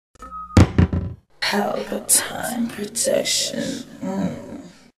Pelpa time protection.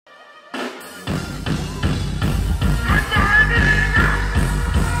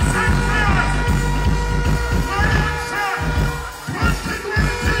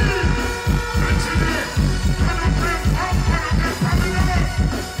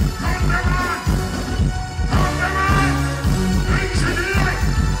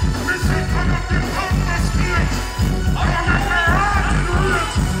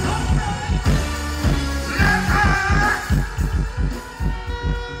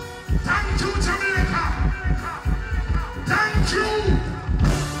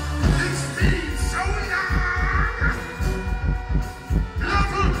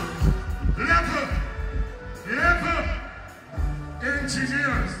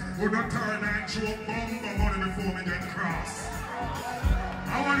 Engineers would not turn and show bomb money before me get cross.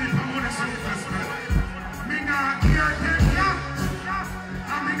 I want it for money so investment. Me not care take ya.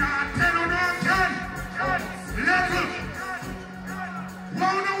 And me not tell you no can. Level.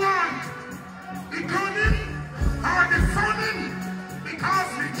 101. The gunning or the funning. Because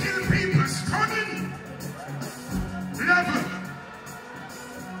we kill people stunning. Level.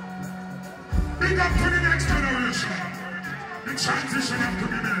 Big up to the next generation. The transition have to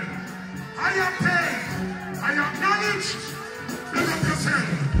be made. I am paid. I acknowledge. Big up yourself.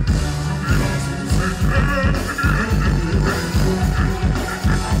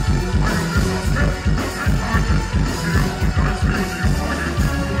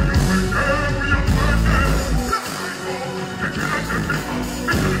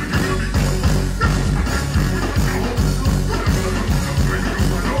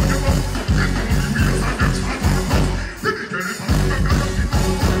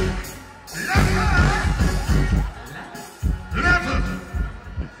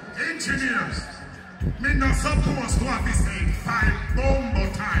 Engineers, me not supposed to have this 5 bomber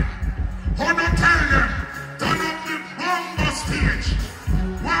time. How not tell them, turn up the bomber stage.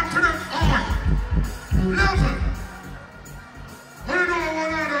 Walk to them on. Level. How do you know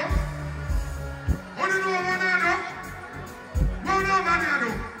what I do? How do you know what I do? What do I do?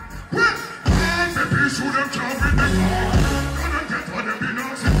 Well, all the people should have job in the car. Don't get what they be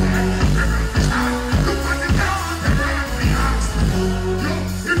now. Look at the car, they run the ass. You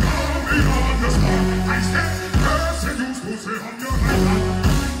I said, person you supposed to say on your right.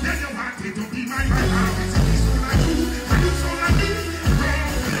 Then you wanted to be my right. It's so like you, and you so like me.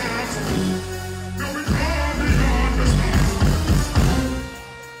 Wrong blocks. No, we call me on the spot.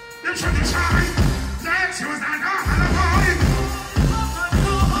 You should try. Next, you was like, oh, hello, boy.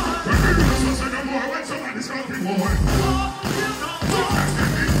 But we were supposed to know more when somebody's got the war.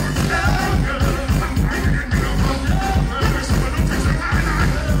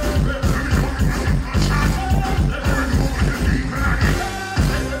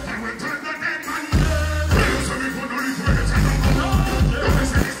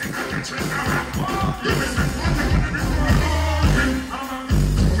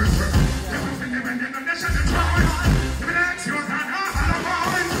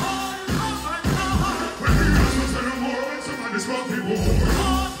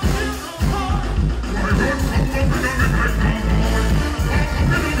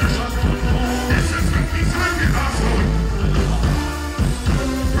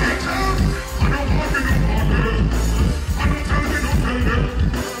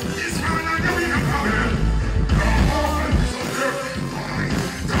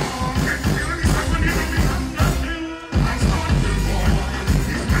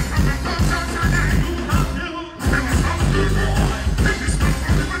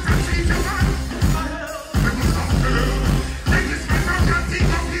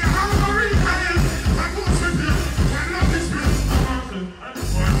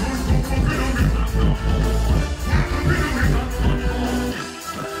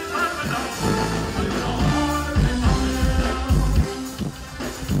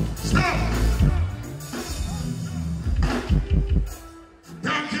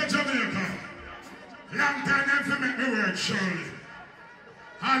 Surely.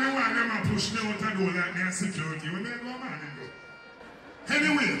 I don't want them to push me out and do like me and security. We may go man and go.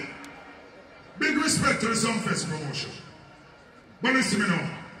 Anyway, big respect to the Sumfest promotion. But listen to me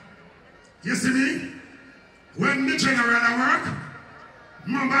now. You see me? When the general at work,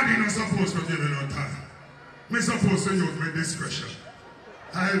 my body not supposed to give me no time. I'm supposed to use my discretion.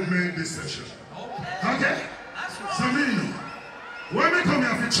 I made this session. Okay? So me know. When we come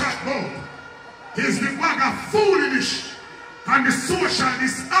here to chat about is the bag of foolishness and the social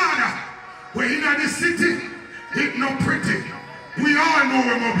disorder where in the city it not pretty. We all know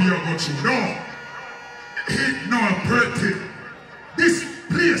where we are going through. No, it not pretty. This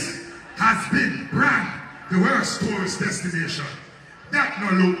place has been brand the worst tourist destination. That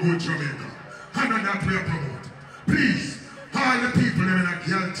no look good, Jamaica. I know that we are promote. Please, all the people in a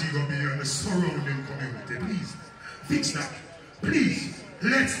guilty go be in the surrounding community. Please, fix that. Please,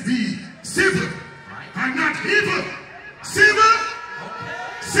 let's be civil and not evil. Civil,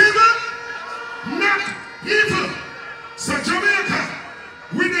 civil, not evil. So Jamaica,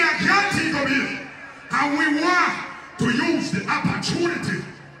 we are guilty go be, and we want to use the opportunity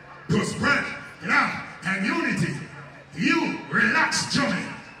to spread love and unity. You relax,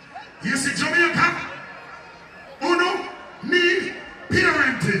 Jamaica. You see, Jamaica, uno need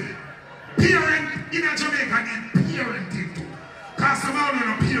parenting. Parent in a Jamaica need parenting too. Because some of them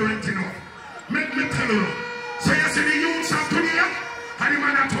are parenting up. Make me tell you. So you see the youths of today and the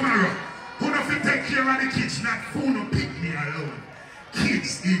man of tomorrow. Who don't fit take care of the kids, not who no pick me alone.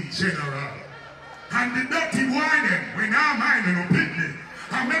 Kids in general. And the dirty boy them, when our mind no pick me,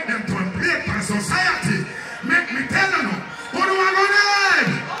 I make them turn play for society. Make me tell you, who do I go there?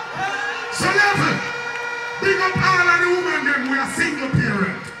 So level, big up all of the women them, we are single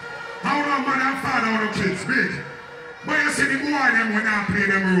parent. How our mother and father our kids big. But you see the boy them when I play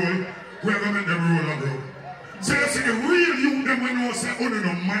them role, we're going to make them role a role. So you see the real youth them when you say, oh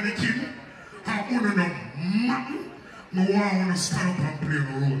no mannequin, and oh no mutton, I want to stand up and play the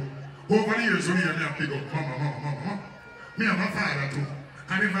role. Over the years, when you hear me big up, mama. Me and my father too.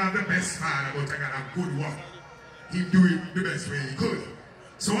 And if I have the best father, but I got a good one. He do it the best way he could.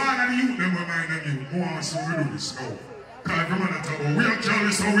 So all of the youth them remind them you, who wants to do this now? Because the man talk about, we are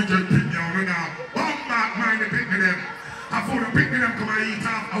jealous how we get pick me out now. Bomb back mind the pick me them. I found the pick me them come and eat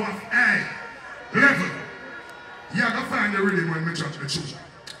off our level. You have to find the rhythm when we touch the children.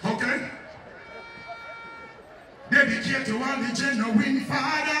 Okay? Dedicate to all the genuine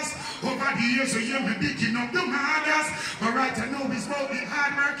fathers. Over the years you hear me picking up the mothers. But right now it's about the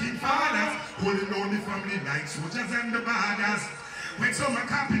hard-working fathers. Holding down the family like soldiers and the borders. When some are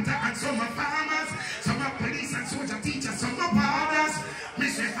carpenter and some are farmers. Some are police and soldier teachers, some are fathers. Me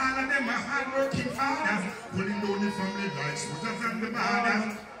say all of them are hard-working fathers. Holding down the family like soldiers and the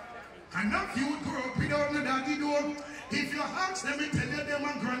borders. And not you grow up without no daddy door. If you ask them, tell you them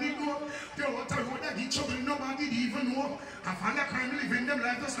and granny door. They want to road that each other, nobody even know. I find a crime living them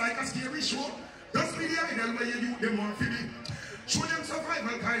life just like a scary show. Just be the idol where you do them want to be. Show them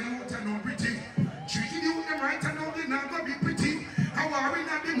survival, cause you are not pretty. Treating you them right and now they not gonna be pretty. How are we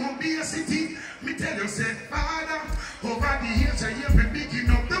not the won't be a city? Me tell you, say, Father, over the years I hear me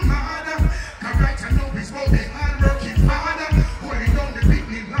picking up the mother. Cause right and now it's about the hard-working father. Holding down the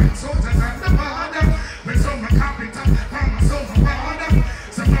picnic like soldiers and the border. When some are carpenter, farmers, some are border.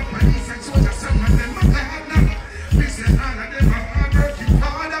 Some are police and soldiers, some of them are gardener. We say all of them are hard-working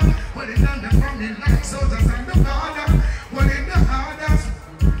father. Holding down the family like soldiers and the border. Holding the hardest.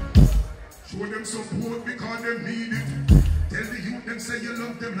 Show them support because they need it. Tell the youth them say you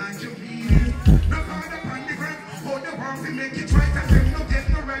love them like you need it. No father on the ground, oh they want to make it right and them no get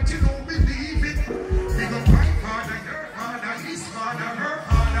no right, you don't believe it. Big up my father, your father, his father, her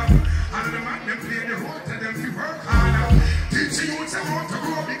father. All the man them play the role, tell them to work harder. Teach the youth them how to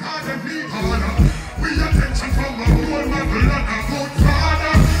grow because they need harder. We attention from a whole mother and a good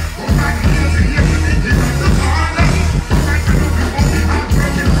father. Go back here to hear the thinking of the father. Go back to look at the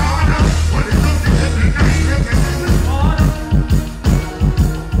hard-working father. But it's not the every night representing the father.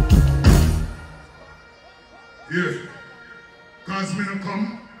 Yeah, cause me no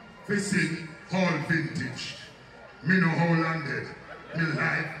come to sing all vintage. Me no how landed. Me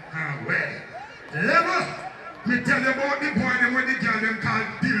life and well. Level, me tell you about the boy them when the girl them called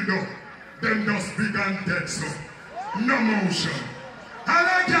dildo. Them just big and dead so. No motion. All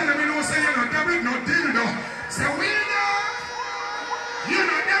I girl them know say you know there is no dildo. Say we know. You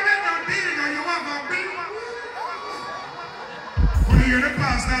know there is no dildo. You have a big one. When you hear the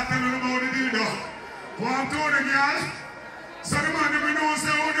pastor telling about the dildo. What I'm doing, girl? So the man that we know say,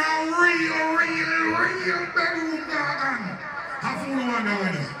 oh, now real bedroom garden. Have full wonder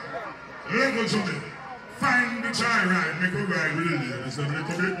with it. Level to me. Find the child right. Make a ride with the ladies. A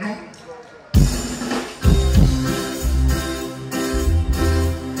little bit, no?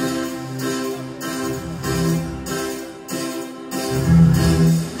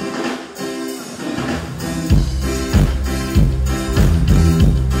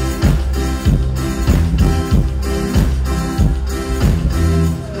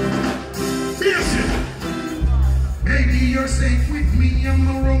 You're safe with me, I'm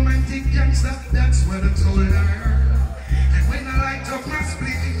a romantic gangster, that's what I told her. And when I light up my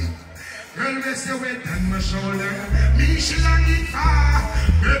split, girl rest your head on my shoulder. Me she long it far,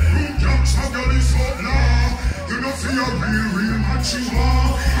 bedroom gangster girl is so low. You don't see a real man she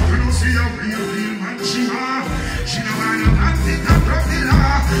want. You don't see a real man, she want. She no want a man with a brother.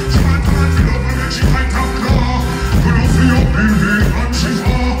 She want a man to love her and she fight up claw. You know for your real man, she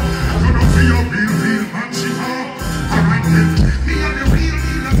want. You know for your real man, she want. Alright then, me and the real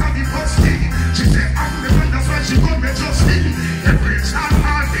that's how the first thing. She say I'm the man, that's why she come me just in. Every child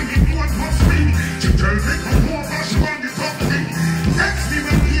hard thing, it won't must win. She tell me come over, she want the top thing. Text me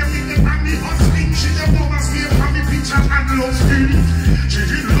when we hear me get on the hustling. She the woman stay from me picture and love still. She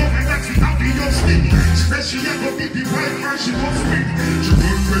didn't love me that she happy just thing. She said she ain't gonna be the wife and she must win. She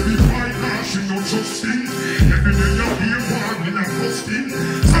run ready fight now, she no trusting. Every day you hear war in a posting.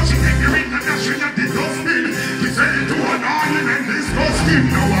 So she take the ring and dash in at the dustbin. She said it to an iron and disgusting.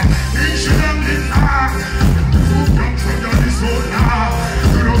 Now I think she done it hard. Who comes from your disorder?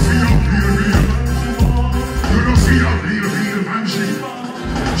 You don't see your real. You don't see your real man, she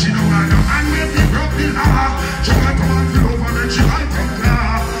know I know and when we broke the law. She want to want to love her and she want to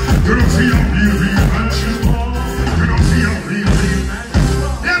claw. You don't see your real man, you don't see your real man.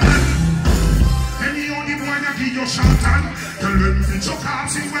 Yeah man, any only boy that give you shot on. Tell them fit your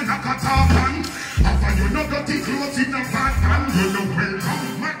cars in when I cut off on. After you know dirty clothes in a bad pan. You know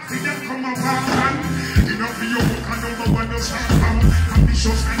welcome, Mac for them come a walk on. Enough for your book and over when you start from.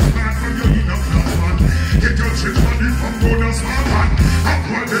 Ambitious and smart from you in a class man. Get your shit money from bonus smart man. I'm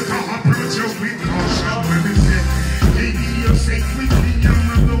going to approach you with caution when they say, baby, you're safe with me, I'm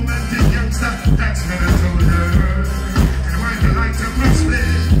a romantic youngster. That's what I told her. And when the light up my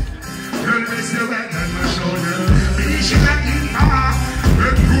split, girl, raise your head on my shoulder. Baby, she got in far.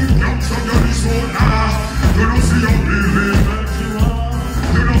 Let you down so you're disorder. You don't see your real man.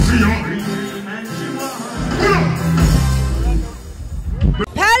 You don't see your real man.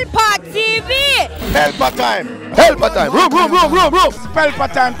 Pelpa TV! Pelpa time! Pelpa time! Room! Pelpa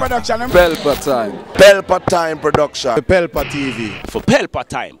time production! Pelpa time! Pelpa time production! Pelpa TV! For Pelpa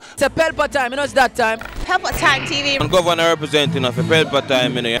time! It's a Pelpa time, you know it's that time. Pelpa time TV. I'm governor representing of Pelpa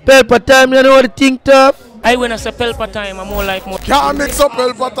time, you know. Pelpa time, you know what I think tough? I when I say Pelpa time, I'm more like more. Can't mix up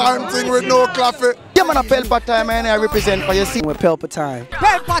Pelpa time thing with no coffee. Yeah man, a Pelpa time and I represent for you see with Pelpa time.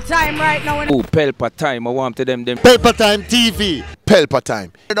 Pelpa time right now. Oh, Pelpa time, I want to them. Pelpa time TV! Pelpa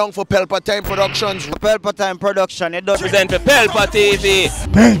time! Down for Pelpa time productions. Pelpa time production, it does Represent for Pelpa TV!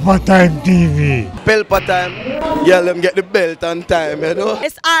 Pelpa time TV! Pelpa time, yeah, let them get the belt on time, you know.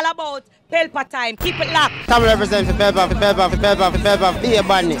 It's all about Pelpa time. Keep it locked. Come represent for Pelpa, be a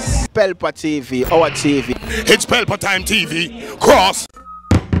badness. Pelpa TV, our TV. It's Pelpa time TV. Cross.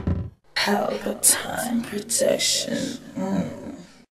 Pelpa time protection.